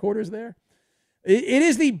MLB headquarters there. It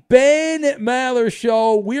is the Ben Maller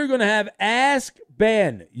Show. We're going to have Ask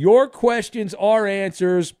Ben. Your questions are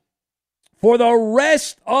answers for the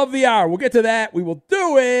rest of the hour. We'll get to that. We will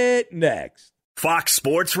do it next. Fox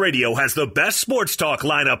Sports Radio has the best sports talk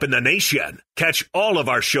lineup in the nation. Catch all of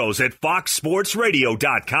our shows at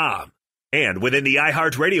foxsportsradio.com. And within the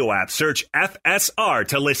iHeartRadio app, search FSR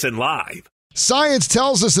to listen live. Science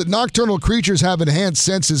tells us that nocturnal creatures have enhanced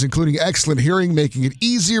senses, including excellent hearing, making it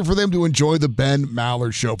easier for them to enjoy the Ben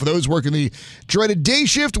Maller Show. For those working the dreaded day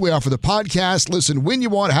shift, we offer the podcast. Listen when you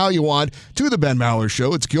want, how you want, to the Ben Maller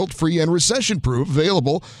Show. It's guilt-free and recession-proof,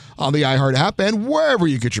 available on the iHeart app and wherever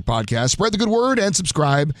you get your podcast. Spread the good word and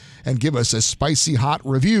subscribe and give us a spicy hot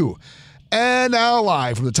review. And now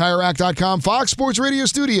live from the TireRack.com Fox Sports Radio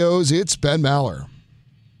studios, it's Ben Maller.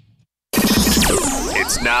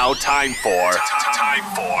 It's now time for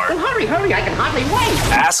Well, hurry, I can hardly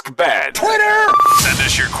wait. Ask Ben. Twitter! Send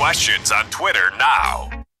us your questions on Twitter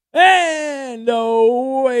now. And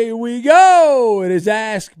away we go. It is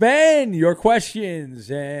Ask Ben. Your questions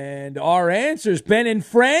and our answers. Ben and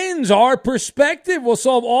friends, our perspective will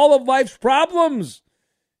solve all of life's problems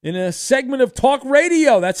in a segment of talk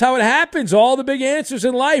radio. That's how it happens. All the big answers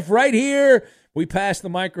in life right here. We pass the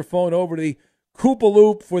microphone over to the Koopa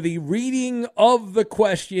Loop for the reading of the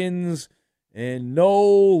questions and no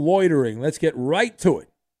loitering. Let's get right to it.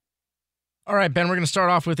 All right, Ben, we're going to start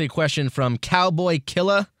off with a question from Cowboy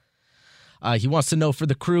Killa. He wants to know, for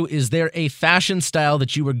the crew, is there a fashion style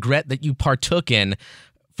that you regret that you partook in?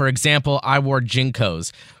 For example, I wore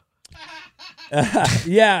Jinkos.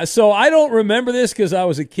 Yeah, so I don't remember this because I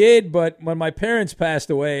was a kid, but when my parents passed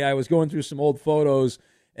away, I was going through some old photos.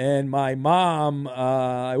 And my mom,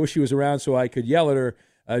 I wish she was around so I could yell at her,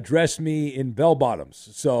 dressed me in bell-bottoms.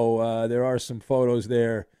 So there are some photos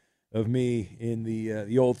there of me in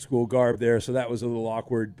the old school garb there. So that was a little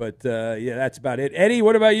awkward. But, yeah, that's about it. Eddie,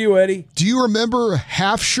 what about you, Eddie? Do you remember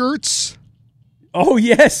half shirts? Oh,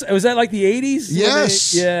 yes. Was that like the 80s?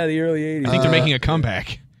 Yes. Yeah, the early 80s. I think they're making a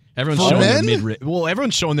comeback. Everyone's For showing men? their midriff. Well,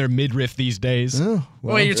 everyone's showing their midriff these days. Oh,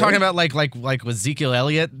 well, Wait, you're talking about like what Ezekiel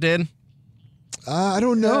Elliott did? I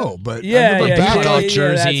don't know, but Yeah, I remember yeah, back yeah, like yeah,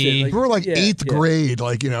 jersey. that's it. we were like yeah, 8th yeah. grade,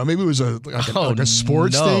 like maybe it was like a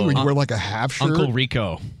sports no. thing where you wear like a half shirt. Uncle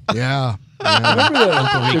Rico. Yeah. Remember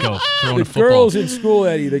Uncle Rico throwing the a football. girls in school,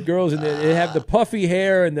 Eddie, the girls, they have the puffy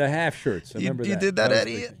hair and the half shirts. I remember You that. did that,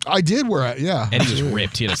 Eddie? I did wear it. Yeah. Eddie was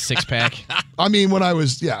ripped. He had a six-pack. I mean, when I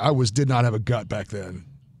was did not have a gut back then.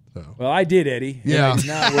 Well, I did, Eddie. And Yeah. I did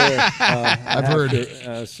not wear, I've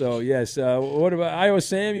heard. So, yes. What about Iowa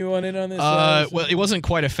Sam? You want in on this? Well, it wasn't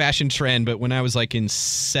quite a fashion trend, but when I was like in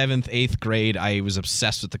 7th, 8th grade, I was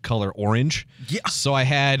obsessed with the color orange. Yeah. So I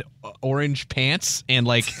had orange pants and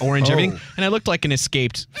like orange everything, and I looked like an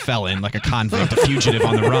escaped felon, like a convict, a fugitive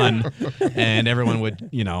on the run. And everyone would,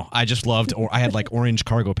 I just loved. I had like orange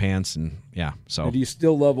cargo pants, and yeah. So. And do you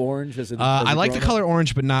still love orange as a? I like the color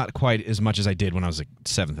orange, but not quite as much as I did when I was like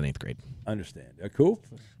 7th and 8th grade. Understand. Cool.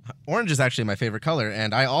 Orange is actually my favorite color,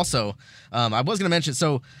 and I also I was going to mention.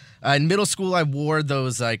 So in middle school, I wore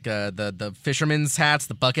those like the fisherman's hats,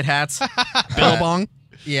 the bucket hats, Billabong.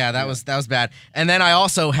 Yeah, that was bad. And then I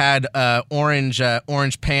also had orange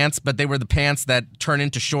pants, but they were the pants that turn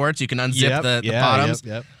into shorts. You can unzip the bottoms.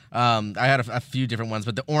 Yep. I had a few different ones,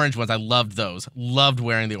 but the orange ones, I loved those. Loved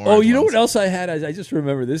wearing the orange Oh, you know ones. what else I had? I just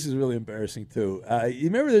remember. This is really embarrassing, too. You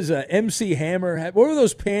remember there's a MC Hammer hat? What were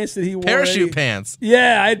those pants that he wore? Parachute Eddie? pants.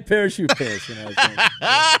 Yeah, I had parachute pants when I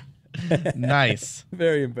was young. Nice.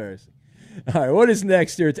 Very embarrassing. All right, what is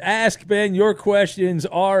next here? It's Ask Ben. Your questions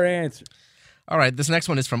are answered. All right, this next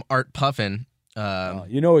one is from Art Puffin.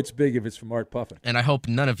 You know it's big if it's from Art Puffin. And I hope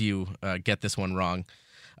none of you get this one wrong.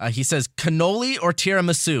 He says, cannoli or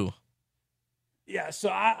tiramisu? Yeah, so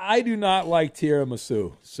I do not like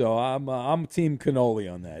tiramisu, so I'm team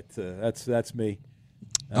cannoli on that. That's me.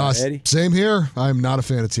 Eddie? Same here. I'm not a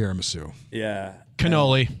fan of tiramisu. Yeah.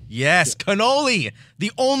 Cannoli. Yes, cannoli.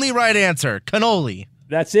 The only right answer, cannoli.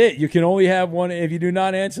 That's it. You can only have one. If you do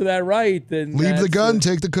not answer that right, then Leave the that's, gun,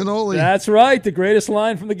 take the cannoli. That's right. The greatest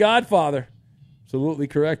line from The Godfather. Absolutely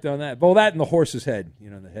correct on that. Well, that and the horse's head.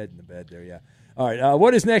 The head in the bed there, yeah. All right,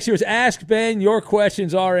 what is next here is Ask Ben. Your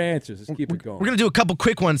questions are answers. Let's keep it going. We're going to do a couple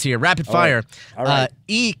quick ones here, rapid fire. All right.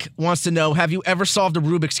 Eek wants to know, have you ever solved a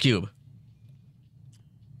Rubik's Cube?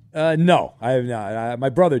 No, I have not. My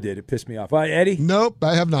brother did. It pissed me off. Eddie? Nope,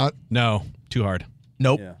 I have not. No, too hard.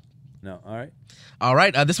 Nope. Yeah. No, all right. All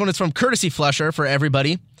right, this one is from Courtesy Flusher for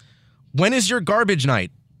everybody. When is your garbage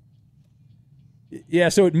night? Yeah,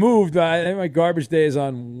 so it moved. I think my garbage day is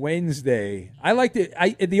on Wednesday. I liked it.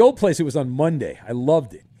 At the old place, it was on Monday. I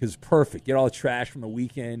loved it because it's perfect. Get all the trash from the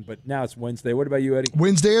weekend, but now it's Wednesday. What about you, Eddie?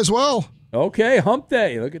 Wednesday as well. Okay, hump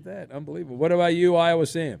day. Look at that. Unbelievable. What about you, Iowa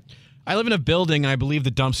Sam? I live in a building. I believe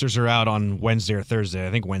the dumpsters are out on Wednesday or Thursday.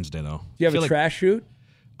 I think Wednesday, though. Do you have a trash chute?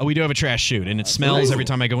 Oh, we do have a trash chute, and it smells every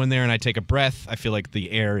time I go in there and I take a breath. I feel like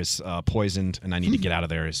the air is poisoned, and I need to get out of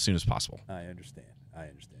there as soon as possible. I understand.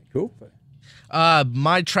 Cool.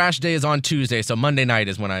 My trash day is on Tuesday, so Monday night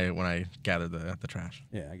is when I gather the trash.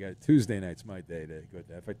 Yeah, I got Tuesday night's my day to go to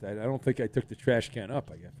that. In fact, I don't think I took the trash can up.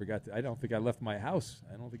 I forgot. I don't think I left my house.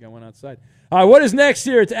 I don't think I went outside. All right, what is next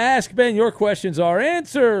here? It's Ask Ben. Your questions are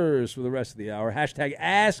answers for the rest of the hour. Hashtag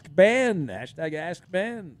Ask Ben. Hashtag Ask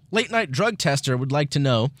Ben. Late Night Drug Tester would like to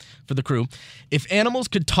know, for the crew, if animals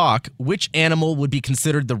could talk, which animal would be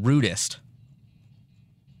considered the rudest?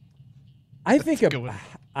 I think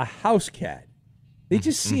a house cat. They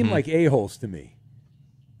just seem like a-holes to me.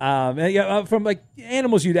 From like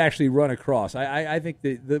animals you'd actually run across. I think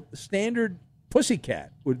the standard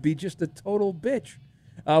pussycat would be just a total bitch.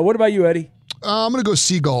 What about you, Eddie? I'm going to go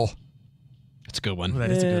seagull. That's a good one.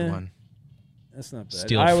 That is a good one. That's not bad.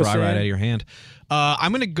 Steal a fry right out of your hand.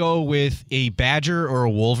 I'm going to go with a badger or a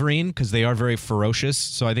wolverine because they are very ferocious.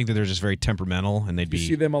 So I think that they're just very temperamental, and they'd be You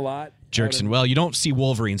see them a lot? jerks. And well, you don't see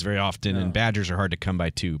wolverines very often, and badgers are hard to come by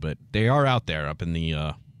too. But they are out there up in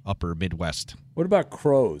the upper Midwest. What about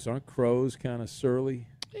crows? Aren't crows kind of surly?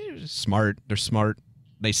 Smart. They're smart.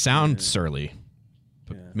 They sound surly,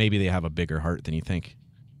 but maybe they have a bigger heart than you think.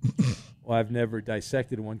 Well, I've never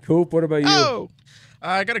dissected one. Coop, what about you? Oh,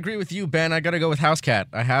 I got to agree with you, Ben. I got to go with house cat.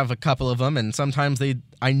 I have a couple of them, and sometimes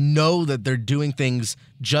I know that they're doing things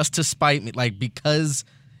just to spite me, like because...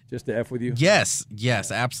 Just to F with you? Yes,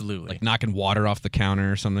 absolutely. Like knocking water off the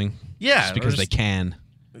counter or something? Yeah. Just because they can.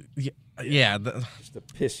 Yeah. Just to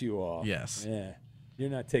piss you off. Yes. Yeah. You're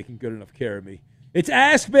not taking good enough care of me. It's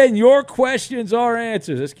Ask Ben. Your questions are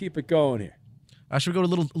answers. Let's keep it going here. Should we go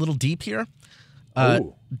a little deep here?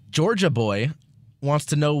 Ooh. Georgia boy wants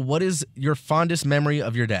to know, what is your fondest memory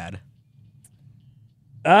of your dad?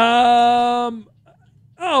 My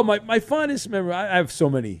fondest memory. I have so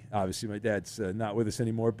many. Obviously, my dad's not with us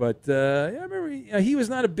anymore. But I remember he was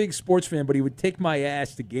not a big sports fan, but he would take my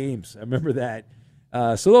ass to games. I remember that.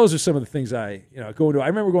 So those are some of the things I go to. I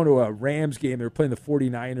remember going to a Rams game. They were playing the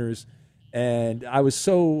 49ers, and I was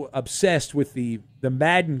so obsessed with the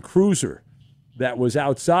Madden Cruiser that was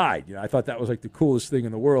outside. I thought that was like the coolest thing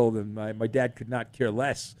in the world, and my dad could not care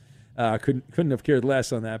less. Couldn't have cared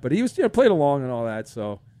less on that. But he was played along and all that.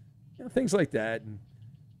 So things like that and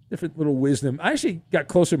different little wisdom. I actually got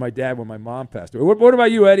closer to my dad when my mom passed away. What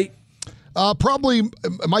about you, Eddie? Probably,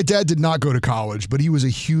 my dad did not go to college, but he was a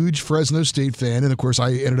huge Fresno State fan, and of course,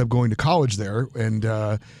 I ended up going to college there.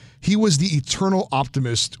 And he was the eternal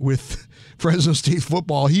optimist with Fresno State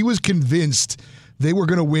football. He was convinced they were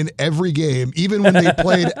going to win every game, even when they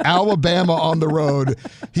played Alabama on the road.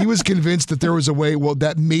 He was convinced that there was a way,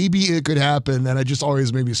 that maybe it could happen, and it just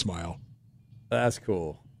always made me smile. That's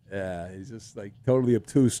cool. Yeah, he's just like totally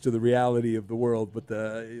obtuse to the reality of the world. But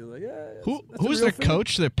he's like, who was their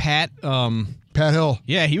coach? Their Pat Hill.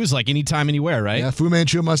 Yeah, he was like anytime, anywhere, right? Yeah, Fu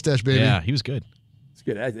Manchu mustache, baby. Yeah, he was good. It's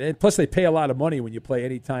good. And plus, they pay a lot of money when you play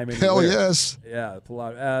anytime, anywhere. Hell yes. Yeah, a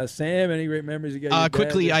lot. Sam, any great memories you got?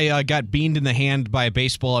 Quickly, I got beamed in the hand by a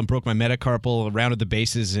baseball and broke my metacarpal, rounded the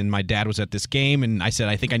bases, and my dad was at this game, and I said,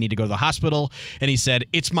 I think I need to go to the hospital. And he said,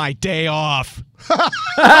 it's my day off. And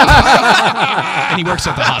he works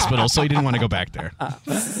at the hospital, so he didn't want to go back there.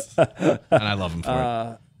 And I love him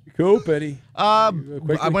for it. Cool, Penny. I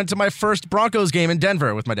went to my first Broncos game in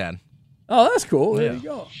Denver with my dad. Oh, that's cool. There you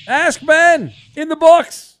go. Ask Ben in the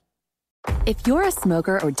books. If you're a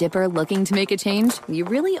smoker or dipper looking to make a change, you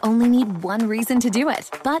really only need one reason to do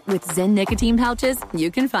it. But with Zyn nicotine pouches,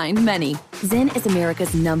 you can find many. Zyn is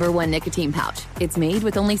America's #1 nicotine pouch. It's made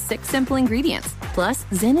with only 6 simple ingredients. Plus,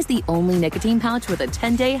 Zyn is the only nicotine pouch with a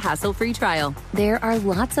 10-day hassle-free trial. There are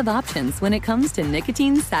lots of options when it comes to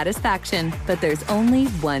nicotine satisfaction, but there's only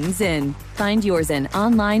one Zyn. Find your Zyn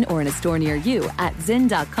online or in a store near you at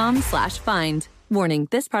zyn.com/find. Warning,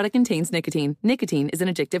 this product contains nicotine. Nicotine is an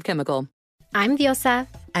addictive chemical. I'm Diosa.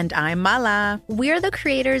 And I'm Mala. We're the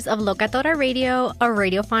creators of Locatora Radio, a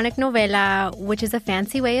radiophonic novela, which is a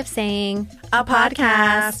fancy way of saying a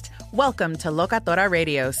podcast. Welcome to Locatora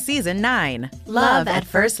Radio Season 9. Love at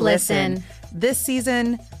First Listen. This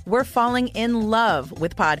season, we're falling in love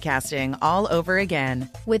with podcasting all over again.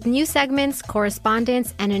 With new segments,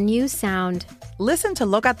 correspondence, and a new sound. Listen to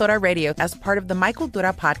Locatora Radio as part of the My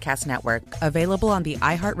Cultura Podcast Network, available on the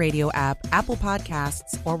iHeartRadio app, Apple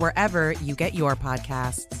Podcasts, or wherever you get your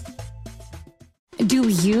podcasts. Do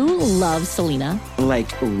you love Selena?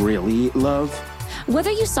 Like, really love?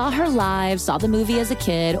 Whether you saw her live, saw the movie as a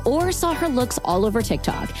kid, or saw her looks all over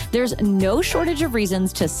TikTok, there's no shortage of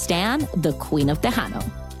reasons to stan the Queen of Tejano.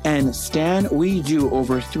 And Stan, we do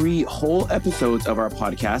over 3 whole episodes of our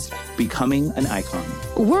podcast, Becoming an Icon.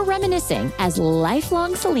 We're reminiscing as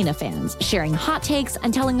lifelong Selena fans, sharing hot takes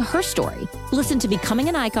and telling her story. Listen to Becoming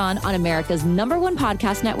an Icon on America's #1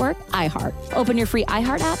 podcast network, iHeart. Open your free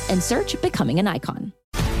iHeart app and search Becoming an Icon.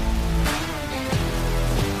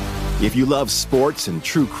 If you love sports and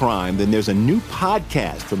true crime, then there's a new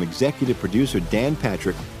podcast from executive producer Dan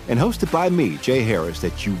Patrick and hosted by me, Jay Harris,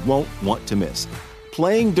 that you won't want to miss.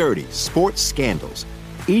 Playing Dirty: Sports Scandals.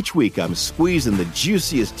 Each week, I'm squeezing the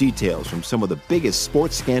juiciest details from some of the biggest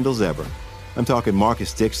sports scandals ever. I'm talking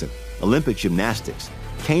Marcus Dixon, Olympic gymnastics,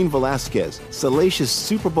 Cain Velasquez, salacious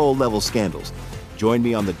Super Bowl-level scandals. Join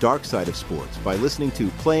me on the dark side of sports by listening to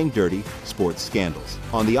Playing Dirty: Sports Scandals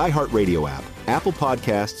on the iHeartRadio app, Apple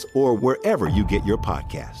Podcasts, or wherever you get your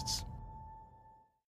podcasts.